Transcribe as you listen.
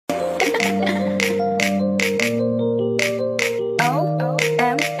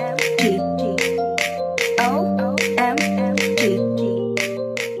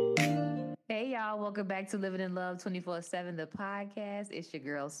back to Living in Love 24/7, the podcast. It's your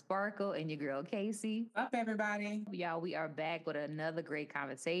girl Sparkle and your girl Casey. Up, everybody. Y'all, we are back with another great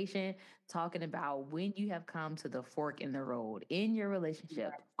conversation talking about when you have come to the fork in the road in your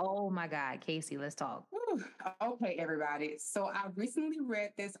relationship. Oh my God, Casey, let's talk. Whew. Okay, everybody. So I recently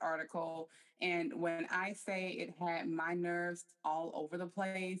read this article, and when I say it had my nerves all over the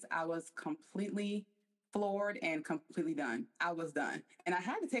place, I was completely floored and completely done. I was done. And I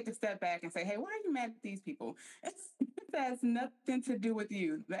had to take a step back and say, hey, why are you mad at these people? It has nothing to do with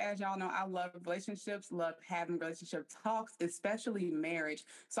you. But as y'all know, I love relationships, love having relationship talks, especially marriage.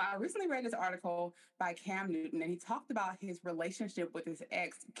 So I recently read this article by Cam Newton, and he talked about his relationship with his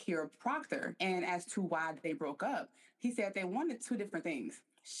ex, Kira Proctor, and as to why they broke up. He said they wanted two different things.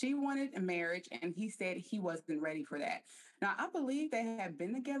 She wanted a marriage, and he said he wasn't ready for that. Now, I believe they have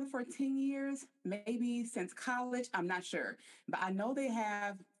been together for 10 years, maybe since college. I'm not sure. But I know they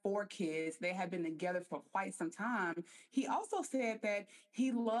have 4 kids. They have been together for quite some time. He also said that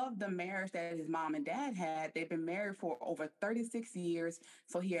he loved the marriage that his mom and dad had. They've been married for over 36 years.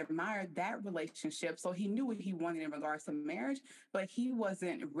 So he admired that relationship. So he knew what he wanted in regards to marriage, but he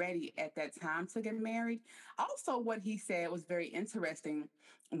wasn't ready at that time to get married. Also, what he said was very interesting.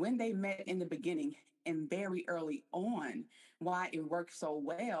 When they met in the beginning and very early on, why it worked so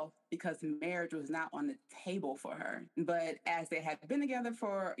well, because marriage was not on the table for her. But as they had been together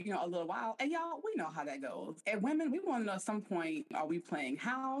for, a little while, and y'all, we know how that goes. And women, we want to know at some point, are we playing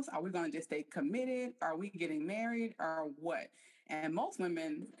house? Are we going to just stay committed? Are we getting married or what? And most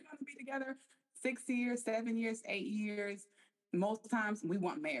women, we're going to be together 6 years, 7 years, 8 years. Most times we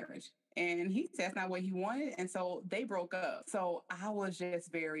want marriage. And he said that's not what he wanted. And so they broke up. So I was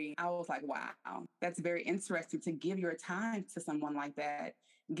like, wow, that's very interesting to give your time to someone like that.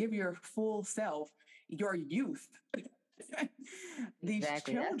 Give your full self, your youth. These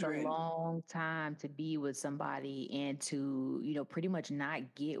Exactly. children. That's a long time to be with somebody and to, pretty much not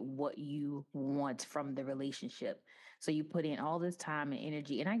get what you want from the relationship. So you put in all this time and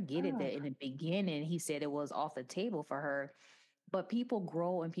energy. And I get it that in the beginning, he said it was off the table for her. But people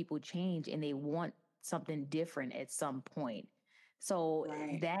grow and people change and they want something different at some point. So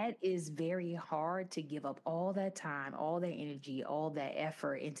that is very hard to give up all that time, all that energy, all that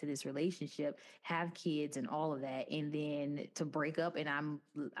effort into this relationship, have kids and all of that, and then to break up and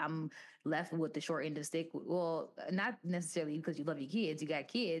I'm left with the short end of the stick. Well, not necessarily because you love your kids, you got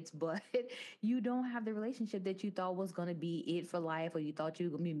kids, but you don't have the relationship that you thought was going to be it for life, or you thought you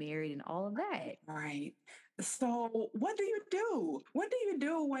were going to be married and all of that. Right. So what do you do? What do you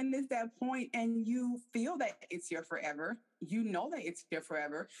do when it's that point and you feel that it's your forever? You know that it's your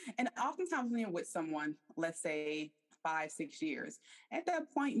forever. And oftentimes when you're with someone, let's say 5, 6 years, at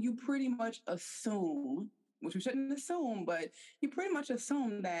that point, you pretty much assume, which we shouldn't assume, but you pretty much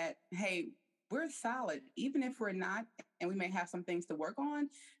assume that, hey, we're solid. Even if we're not, and we may have some things to work on,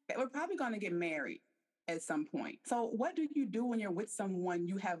 that we're probably going to get married at some point. So what do you do when you're with someone,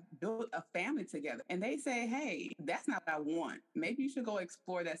 you have built a family together, and they say, hey, that's not what I want. Maybe you should go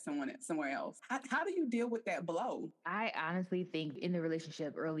explore that somewhere else. How do you deal with that blow? I honestly think in the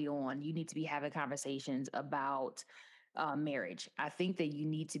relationship early on, you need to be having conversations about marriage. I think that you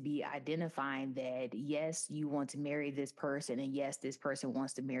need to be identifying that, yes, you want to marry this person, and yes, this person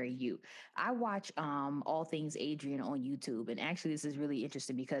wants to marry you. I watch All Things Adrian on YouTube, and actually this is really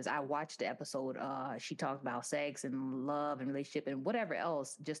interesting because I watched the episode she talked about sex and love and relationship and whatever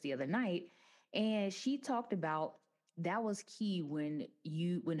else just the other night, and she talked about that was key when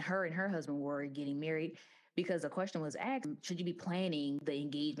her and her husband were getting married, because the question was asked, should you be planning the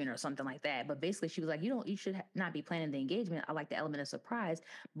engagement or something like that? But basically she was like, you should not be planning the engagement. I like the element of surprise,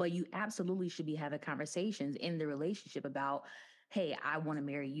 but you absolutely should be having conversations in the relationship about, hey, I want to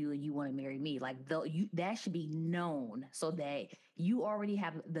marry you and you want to marry me. Like that should be known so that you already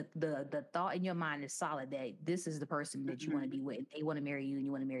have the thought in your mind is solid that this is the person that you want to be with. They want to marry you and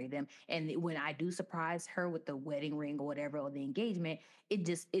you want to marry them. And when I do surprise her with the wedding ring or whatever, or the engagement,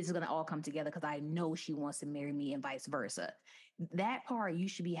 it's going to all come together because I know she wants to marry me and vice versa. That part, you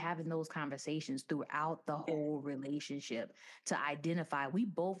should be having those conversations throughout the whole relationship to identify we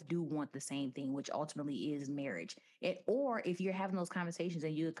both do want the same thing, which ultimately is marriage. Or if you're having those conversations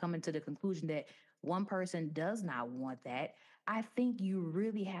and you're coming to the conclusion that one person does not want that, I think you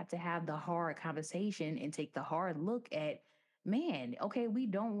really have to have the hard conversation and take the hard look at, man, okay, we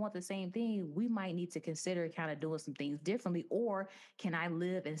don't want the same thing. We might need to consider kind of doing some things differently. Or can I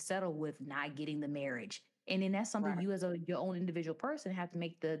live and settle with not getting the marriage And then that's something Right. you as your own individual person have to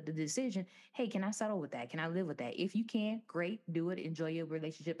make the decision. Hey, can I settle with that? Can I live with that? If you can, great, do it, enjoy your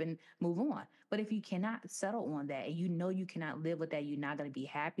relationship and move on. But if you cannot settle on that and you know you cannot live with that, you're not going to be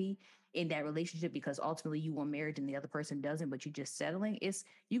happy in that relationship because ultimately you want marriage and the other person doesn't, but you're just settling, it's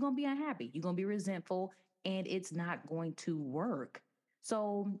you're going to be unhappy. You're going to be resentful and it's not going to work.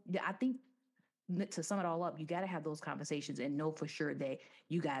 So yeah, I think to sum it all up, you got to have those conversations and know for sure that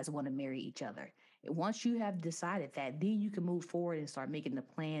you guys want to marry each other. Once you have decided that, then you can move forward and start making the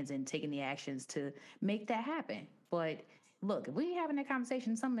plans and taking the actions to make that happen. But look, if we ain't having that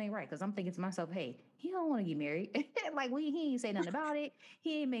conversation, something ain't right. Because I'm thinking to myself, hey, he don't want to get married. Like he ain't say nothing about it.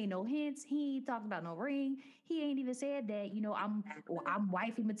 He ain't made no hints. He ain't talked about no ring. He ain't even said that, I'm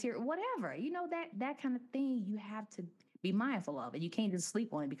wifey material, whatever. That kind of thing you have to be mindful of. And you can't just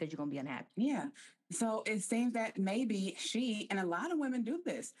sleep on it because you're gonna be unhappy. Yeah. So it seems that maybe she, and a lot of women do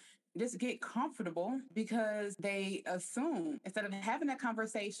this, just get comfortable because they assume instead of having that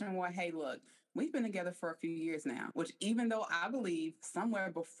conversation where, hey, look, we've been together for a few years now, which even though I believe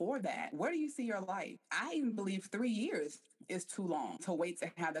somewhere before that, where do you see your life? I even believe 3 years is too long to wait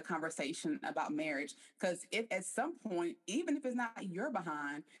to have the conversation about marriage. Because if at some point, even if it's not your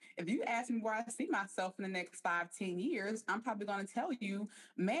behind, if you ask me where I see myself in the next 5, 10 years, I'm probably going to tell you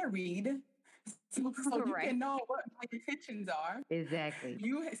married. So you Right. can know what my intentions are. Exactly.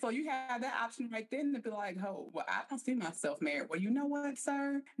 You have that option right then to be like, oh, well, I don't see myself married. Well, you know what,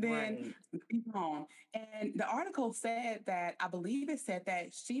 sir? Then Right. keep on. And the article said that I believe it said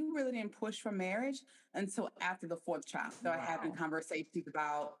that she really didn't push for marriage until after the fourth child. So I having Wow. conversations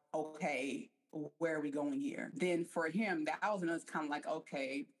about, okay, where are we going here? Then for him, that was another kind of like,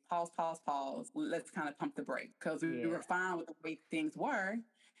 okay, pause, pause, pause. Let's kind of pump the brake because we Yeah. were fine with the way things were.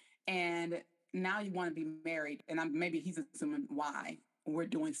 And now you want to be married, and maybe he's assuming why we're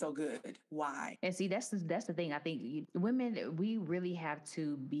doing so good. Why? And see, that's the thing. I think women, we really have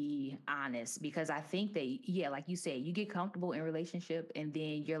to be honest because I think that, yeah, like you said, you get comfortable in relationship, and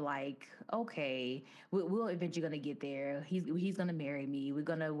then you're like, okay, we'll eventually gonna get there. He's gonna marry me. We're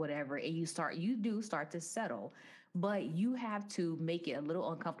gonna whatever, and you do start to settle, but you have to make it a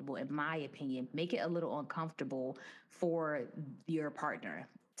little uncomfortable, in my opinion. Make it a little uncomfortable for your partner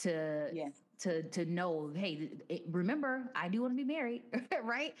to Yes. to know, hey, remember, I do want to be married,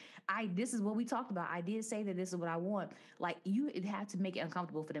 right? This is what we talked about. I did say that this is what I want. Like you have to make it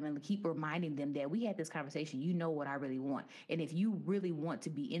uncomfortable for them and keep reminding them that we had this conversation. You know what I really want, and if you really want to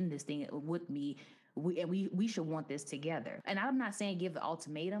be in this thing with me, we should want this together. And I'm not saying give the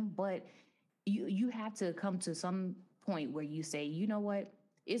ultimatum, but you have to come to some point where you say, you know what,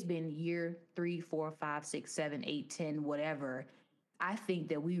 it's been year 3, 4, 5, 6, 7, 8, 10, whatever. I think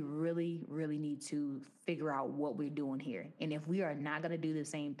that we really, really need to figure out what we're doing here. And if we are not going to do the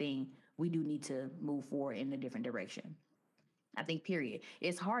same thing, we do need to move forward in a different direction. I think, period.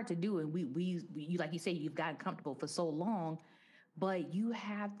 It's hard to do. And you, like you say, you've gotten comfortable for so long, but you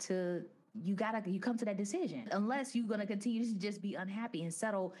come to that decision unless you're going to continue to just be unhappy and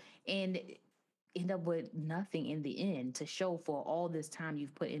settle and end up with nothing in the end to show for all this time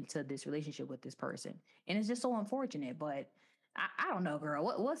you've put into this relationship with this person. And it's just so unfortunate, but I don't know, girl.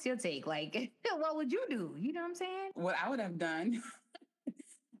 What's your take? Like, what would you do? You know what I'm saying? What I would have done,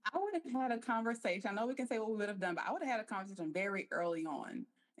 I would have had a conversation. I know we can say what we would have done, but I would have had a conversation very early on.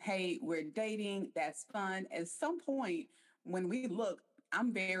 Hey, we're dating. That's fun. At some point, when we look,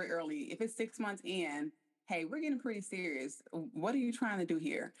 I'm very early. If it's 6 months in, hey, we're getting pretty serious. What are you trying to do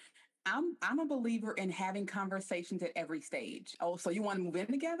here? I'm a believer in having conversations at every stage. Oh, so you want to move in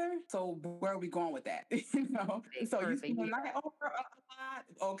together? So where are we going with that? Perfect, So you perfect. spend the Yeah. night over a lot.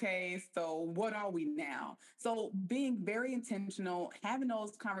 Okay, so what are we now? So being very intentional, having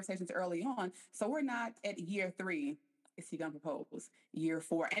those conversations early on, so we're not at year 3. Is he gonna propose? Year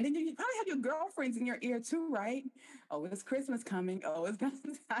 4, and then you probably have your girlfriends in your ear too, right? Oh, it's Christmas coming. Oh, it's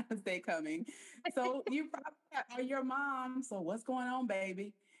Valentine's Day coming. So you probably are your mom. So what's going on,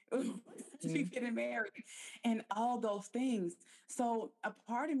 baby? She Mhm. getting married and all those things. So a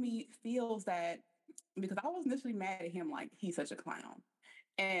part of me feels that because I was initially mad at him, like he's such a clown.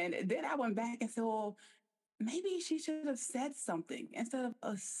 And then I went back and said, well, maybe she should have said something instead of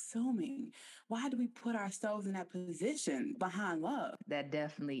assuming. Why do we put ourselves in that position behind love? That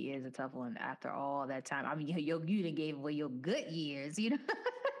definitely is a tough one after all that time. I mean, you done gave away your good years.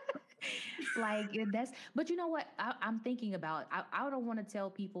 Like but you know what? I'm thinking about, I don't want to tell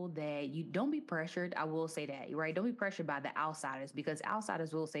people that you don't be pressured. I will say that, right? Don't be pressured by the outsiders because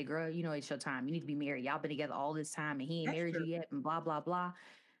outsiders will say, girl, it's your time. You need to be married. Y'all been together all this time and he ain't That's married you true. yet and blah, blah, blah.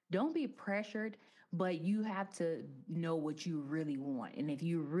 Don't be pressured, but you have to know what you really want. And if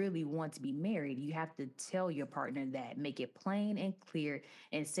you really want to be married, you have to tell your partner that, make it plain and clear,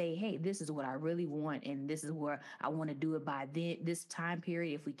 and say, hey, this is what I really want. And this is where I want to do it by this time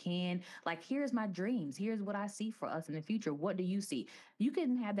period, if we can. Like, here's my dreams. Here's what I see for us in the future. What do you see? You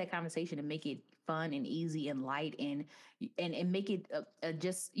can have that conversation and make it fun and easy and light, and make it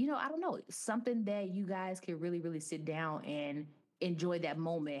just, I don't know, something that you guys can really sit down and enjoy that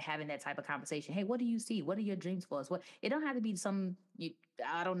moment, having that type of conversation. Hey, what do you see? What are your dreams for us? What, it don't have to be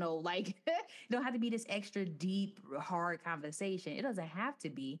I don't know, like it don't have to be this extra deep, hard conversation. It doesn't have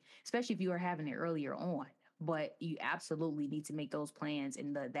to be, especially if you are having it earlier on. But you absolutely need to make those plans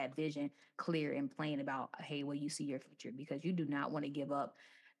and that vision clear and plain about, hey, where you see your future, because you do not want to give up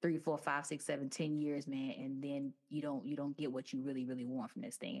 3, 4, 5, 6, 7, 10 years, man, and then you don't get what you really want from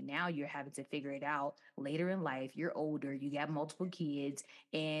this thing. And now you're having to figure it out later in life. You're older, you got multiple kids,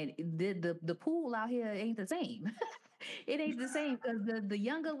 and the pool out here ain't the same. It ain't the same, because the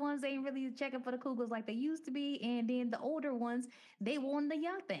younger ones ain't really checking for the cougars like they used to be, and then the older ones, they want the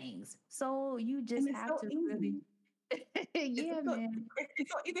young things. So you And just it's have so to really, easy. It's yeah, so man.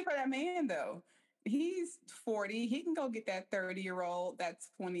 it's so easy for that man though. He's 40. He can go get that 30-year-old, that's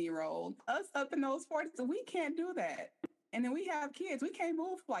 20-year-old. Us up in those 40s, we can't do that. And then we have kids. We can't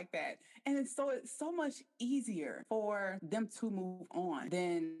move like that. And it's so much easier for them to move on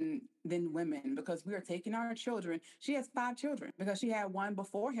than women, because we are taking our children. She has 5 children because she had one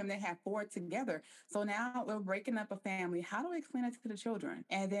before him. They had 4 together. So now we're breaking up a family. How do we explain that to the children?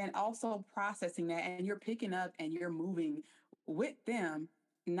 And then also processing that, and you're picking up and you're moving with them.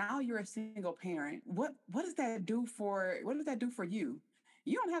 Now you're a single parent. What does that do for you?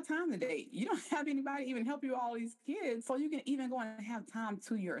 You don't have time to date. You don't have anybody even help you with all these kids. So you can even go and have time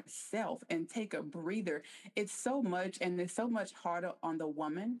to yourself and take a breather. It's so much, and it's so much harder on the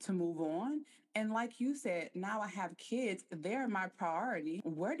woman to move on. And like you said, now I have kids. They're my priority.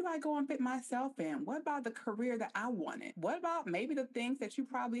 Where do I go and fit myself in? What about the career that I wanted? What about maybe the things that you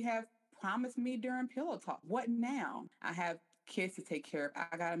probably have promised me during pillow talk? What now? I have kids to take care of.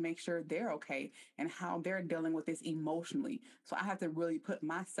 I got to make sure they're okay and how they're dealing with this emotionally. So I have to really put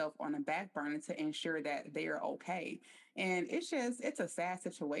myself on the back burner to ensure that they are okay. And it's a sad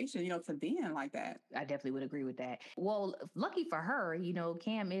situation, to be in like that. I definitely would agree with that. Well, lucky for her,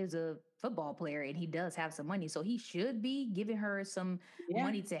 Cam is a football player and he does have some money. So he should be giving her some Yeah.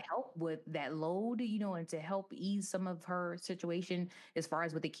 money to help with that load, and to help ease some of her situation as far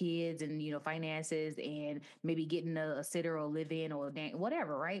as with the kids and, finances, and maybe getting a sitter or live in or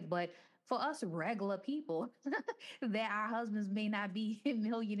whatever, right? But for us regular people that our husbands may not be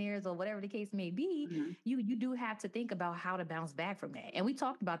millionaires or whatever the case may be, Mhm. you do have to think about how to bounce back from that. And we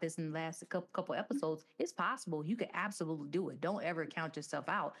talked about this in the last couple episodes. It's possible. You can absolutely do it. Don't ever count yourself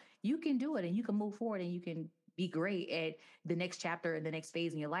out. You can do it, and you can move forward, and you can be great at the next chapter and the next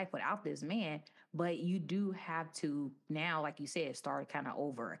phase in your life without this man. But you do have to now, like you said, start kind of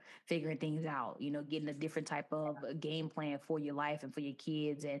over figuring things out, getting a different type of game plan for your life and for your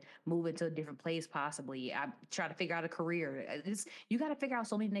kids, and moving to a different place possibly. I try to figure out a career. You got to figure out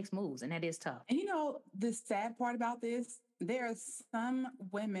so many next moves, and that is tough. And the sad part about this, there are some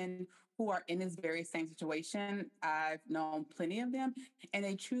women who are in this very same situation. I've known plenty of them, and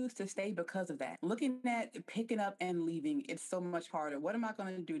they choose to stay because of that. Looking at picking up and leaving, it's so much harder. What am I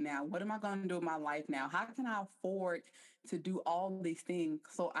going to do now? What am I going to do with my life now? How can I afford to do all these things?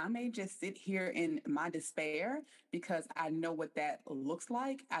 So I may just sit here in my despair because I know what that looks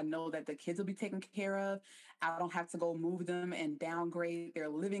like. I know that the kids will be taken care of. I don't have to go move them and downgrade their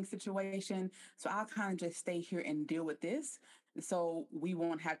living situation. So I'll kind of just stay here and deal with this. So we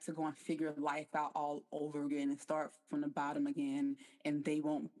won't have to go and figure life out all over again and start from the bottom again, and they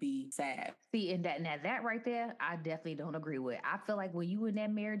won't be sad. See, and that right there, I definitely don't agree with. I feel like when you in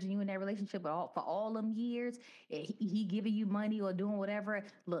that marriage and you in that relationship for all them years, and he giving you money or doing whatever,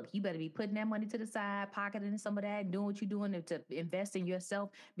 look, you better be putting that money to the side, pocketing some of that, and doing what you're doing to invest in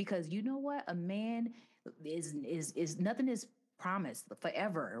yourself. Because you know what, a man is nothing is promised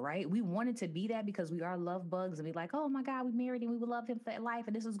forever, right? We wanted to be that because we are love bugs and we like, oh my God, we married and we will love him for life,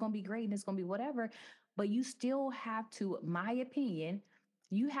 and this is gonna be great and it's gonna be whatever. But you still have to, my opinion,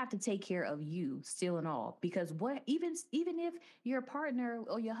 you have to take care of you still and all, because what, even if your partner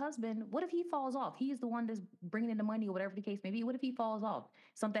or your husband, what if he falls off? He's the one that's bringing in the money or whatever the case may be. What if he falls off?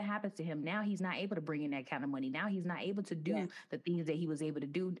 Something happens to him. Now he's not able to bring in that kind of money. Now he's not able to Yeah. do the things that he was able to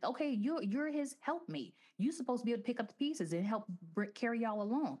do. Okay, you're his helpmate. You're supposed to be able to pick up the pieces and help carry y'all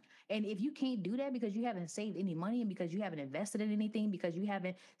along. And if you can't do that because you haven't saved any money, and because you haven't invested in anything, because you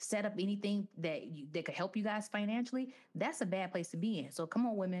haven't set up anything that could help you guys financially, that's a bad place to be in. So come come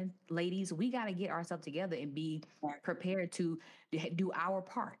on, women, ladies, we got to get ourselves together and be prepared to do our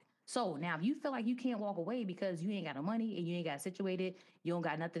part. So now, if you feel like you can't walk away because you ain't got no money and you ain't got situated, you don't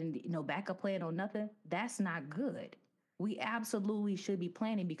got nothing, no backup plan or nothing, that's not good. We absolutely should be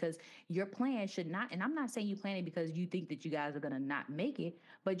planning because your plan should not, and I'm not saying you planning because you think that you guys are going to not make it,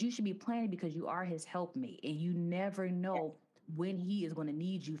 but you should be planning because you are his helpmate and you never know when he is going to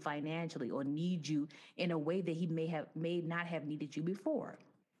need you financially or need you in a way that he may not have needed you before.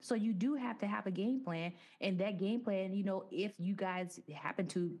 So you do have to have a game plan, and that game plan, if you guys happen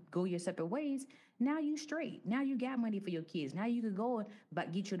to go your separate ways, now you straight. Now you got money for your kids. Now you could go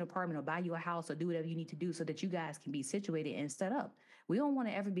and get you an apartment or buy you a house or do whatever you need to do so that you guys can be situated and set up. We don't want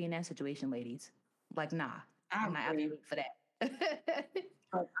to ever be in that situation, ladies. Like, nah, I I'm not agree. advocating for that.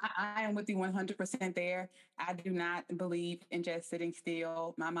 I am with you 100% there. I do not believe in just sitting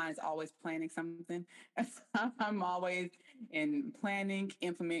still. My mind is always planning something. I'm always in planning,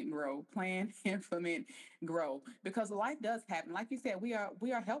 implement, grow. Plan, implement, grow. Because life does happen. Like you said, we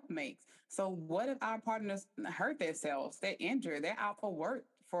are helpmates. So what if our partners hurt themselves? They're injured. They're out for work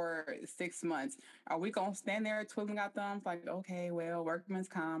for 6 months. Are we gonna stand there twiddling our thumbs like, okay, well, workman's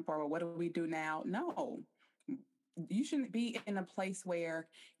comp, or what do we do now? No, you shouldn't be in a place where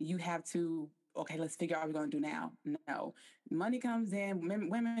you have to, okay, let's figure out what we're going to do now. No, money comes in.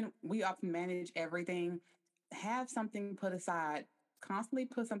 Women, we often manage everything. Have something put aside. Constantly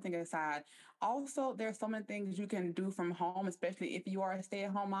put something aside. Also, there's so many things you can do from home, especially if you are a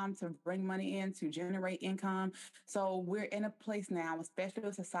stay-at-home mom, to bring money in to generate income. So we're in a place now, especially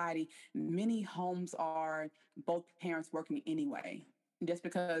with society, many homes are both parents working anyway, just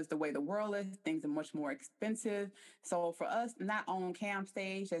because the way the world is, things are much more expensive. So for us, not on cam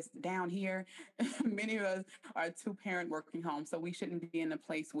stage, that's down here, many of us are two-parent working home. So we shouldn't be in a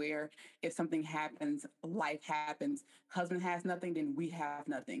place where if something happens, life happens, husband has nothing, then we have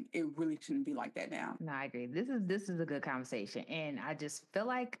nothing. It really shouldn't be like that now. No, I agree. This is a good conversation, and I just feel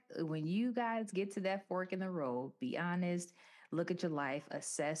like when you guys get to that fork in the road, be honest, look at your life,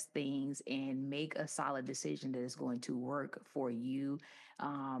 assess things, and make a solid decision that is going to work for you.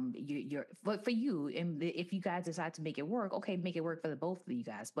 But for you, and if you guys decide to make it work, okay, make it work for the both of you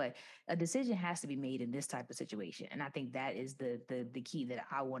guys. But a decision has to be made in this type of situation, and I think that is the key that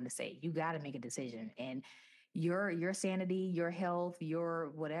I want to say. You got to make a decision, and your sanity, your health,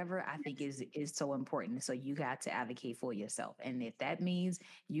 your whatever, I think is so important. So you got to advocate for yourself. And if that means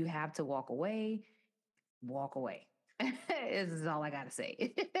you have to walk away, walk away. This is all I gotta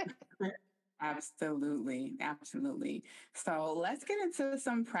say. Absolutely. Absolutely. So let's get into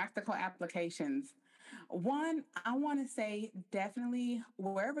some practical applications. One, I want to say definitely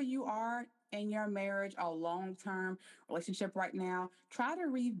wherever you are in your marriage or long term relationship right now, try to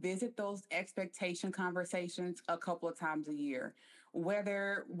revisit those expectation conversations a couple of times a year.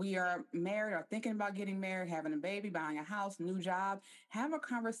 Whether we are married or thinking about getting married, having a baby, buying a house, new job, have a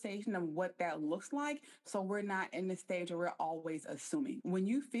conversation of what that looks like so we're not in the stage where we're always assuming. When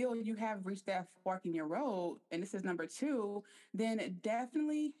you feel you have reached that fork in your road, and this is number two, then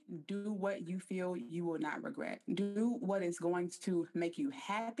definitely do what you feel you will not regret. Do what is going to make you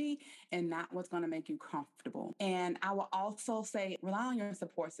happy and not what's going to make you comfortable. And I will also say, rely on your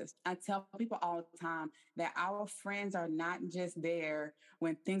support system. I tell people all the time that our friends are not just there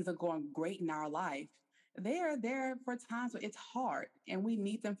when things are going great in our life. They are there for times where it's hard and we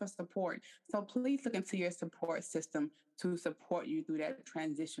need them for support. So please look into your support system to support you through that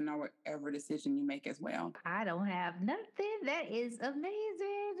transition or whatever decision you make as well. I don't have nothing. That is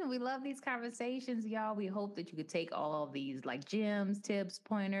amazing. We love these conversations, y'all. We hope that you could take all of these like gems, tips,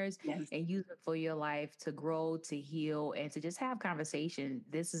 pointers, Yes. and use it for your life to grow, to heal, and to just have conversation.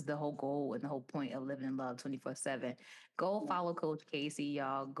 This is the whole goal and the whole point of living in love 24/7. Go follow Coach Casey,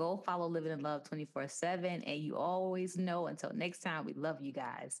 y'all. Go follow Living in Love 24/7. And you always know until next time, we love you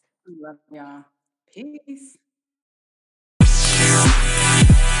guys. Love y'all. Peace.